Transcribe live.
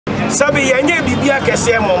Sabi Yanye Bibia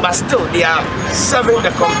Kesemo, but still they are serving the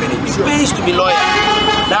company. It pays to be loyal.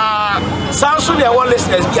 Now, Samsung, they are one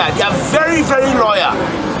listeners, they are very, very loyal.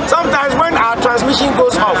 Sometimes when our transmission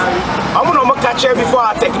goes off, I'm going to catch it before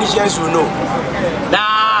our technicians will know.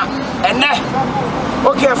 Now, and then,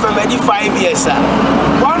 okay, for maybe 5 years,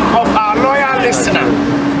 one of our loyal listeners,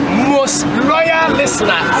 most loyal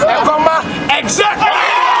listeners, exactly.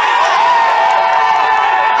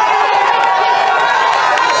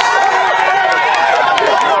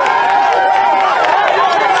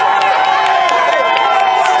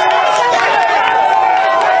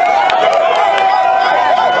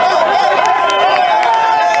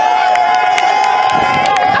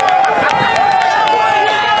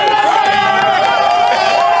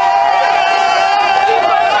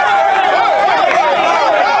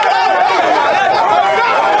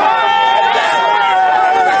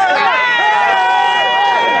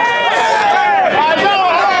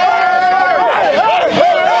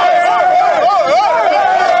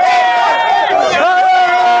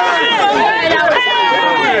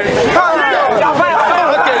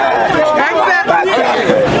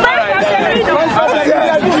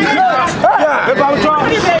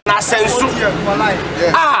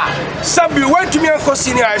 Sabi went to me and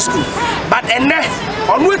senior high school, but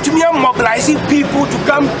on way to me and mobilizing people to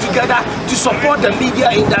come together to support the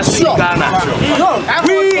media industry in Ghana.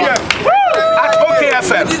 We at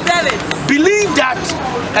OKFM believe that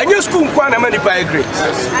a new school can be great,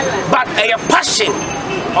 but a passion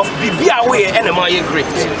of BBA way and great.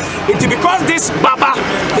 It's because this Baba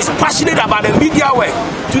is passionate about the media way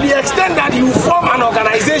to the extent that you form an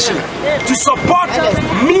organization to support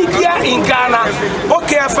media in Ghana.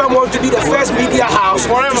 OKFM wants to be the first media house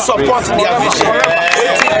to support their vision.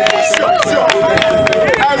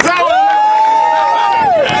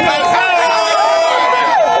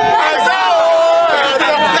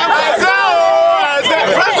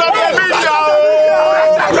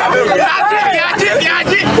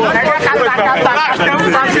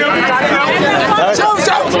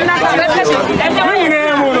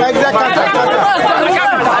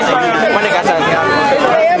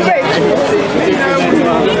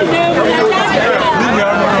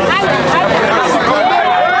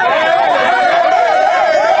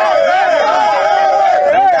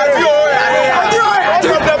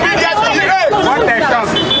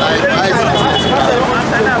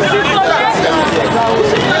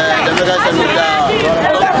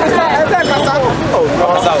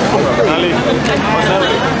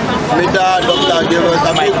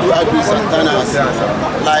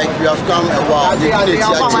 Like we have come a while, even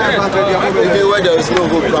where there is no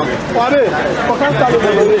hope.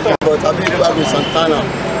 But Abibu Santana,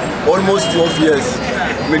 almost 12 years,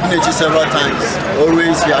 meeting each several times.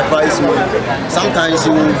 Always he advised me. Sometimes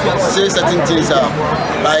he will say certain things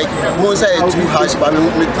like won't say it too harsh, but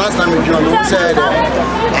we can't stand with you. We say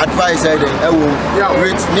advice,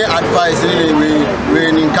 with near advice,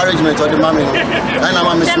 with encouragement of the mommy. And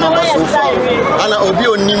I'm a so far. And I'll be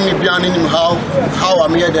on him how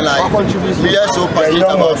I'm here. Like we are so passionate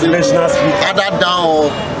about it. Other down or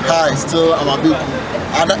high, still I'm a big.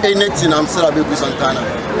 Other anything I'm still a big Santana.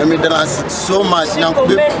 And we done so much. Now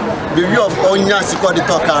the view of Onya Siko the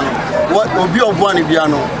Tokan. What will be of one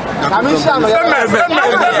piano?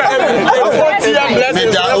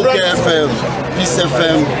 OKFM, Peace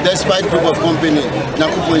FM, despite group of company,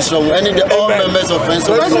 Nakupo is strong. Any the all members of friends.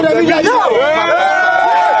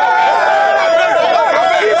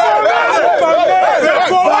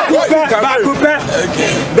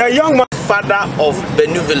 The young man, father of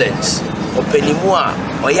benevolence. Openimua,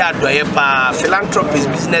 Oya philanthropist,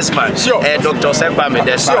 businessman, Dr. Sekwa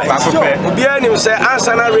Medesa. Ubiani say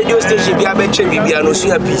Ansana radio station be abeche bibia no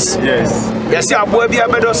sua peace. Yes, ya boy be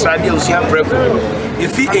abedos radio sua preko.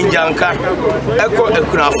 Ifi enjanka, eko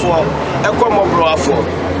ekunafo, eko mobroafo.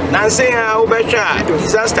 Nanse ya ubetwa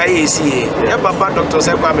disaster yesi e papa Dr.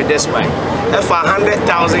 Sekwa Medesa. For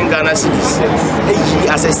 100,000 Ghana cedis.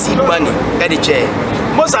 As a seed money at the chair.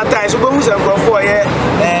 Most of the times, we use them for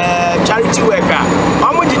charity worker.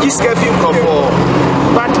 How much did you scale for?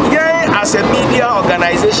 But yeah, as a media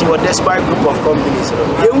organization or despite group of companies,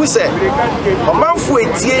 you will say, a man for a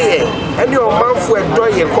year and your man for a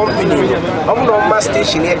doy company. I'm not my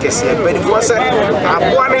station here, but if was a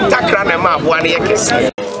one in Takran and my one year.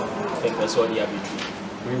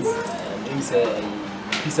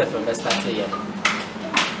 Peace FM started here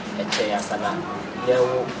at Chayasana,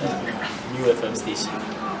 new FM station.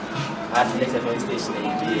 At the next FM station,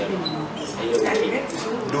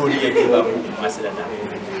 don't give up Macedonia.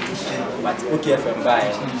 But OKFM by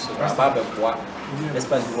Baba,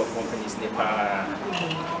 despite the companies,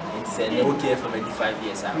 Say no care for 25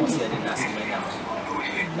 years. I was saying that's me now.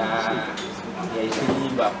 Nah, yeah, you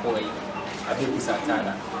need back boy. I be with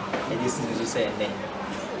Santana. And this is to say then.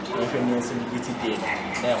 If you need celebrity day,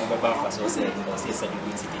 then I'm about to say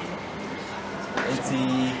celebrity day. And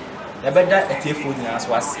the better a telephone in us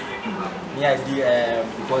was the idea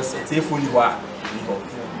because a telephone you are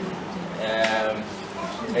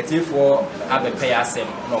a telephone have a pay us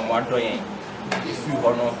no more doing if you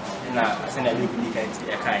honor and I send a little bit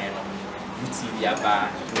a kind of UTV bar,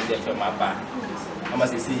 FM bar. I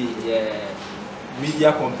must say,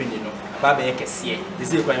 media company, no, Baba Kessie,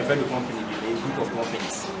 this is quite a friendly company, a group of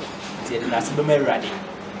companies. It's a ready.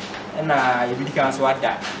 And you become so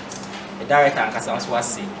that a director can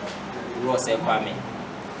say. Was a farming.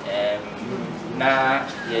 Now,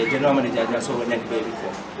 the general manager just over the baby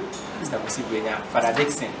for Mr. Possibly, Father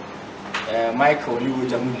Dixon, Michael, new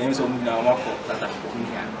Jamu names of Mako,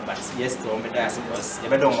 but yes, to Omedas was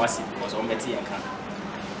ever don't was it was on Betty and Can.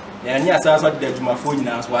 Then, yes, I was there to my phone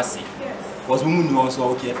now was it. Was woman also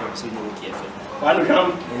okay for so no careful. One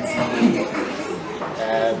come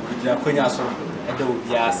with the Queen also, and though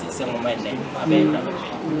the ass is some moment name, I mean,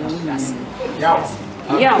 yeah.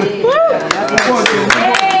 Yeah.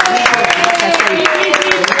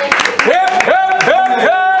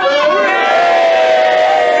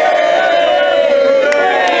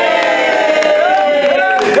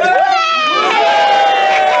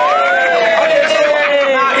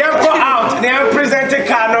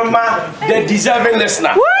 The deserving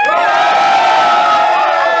listener.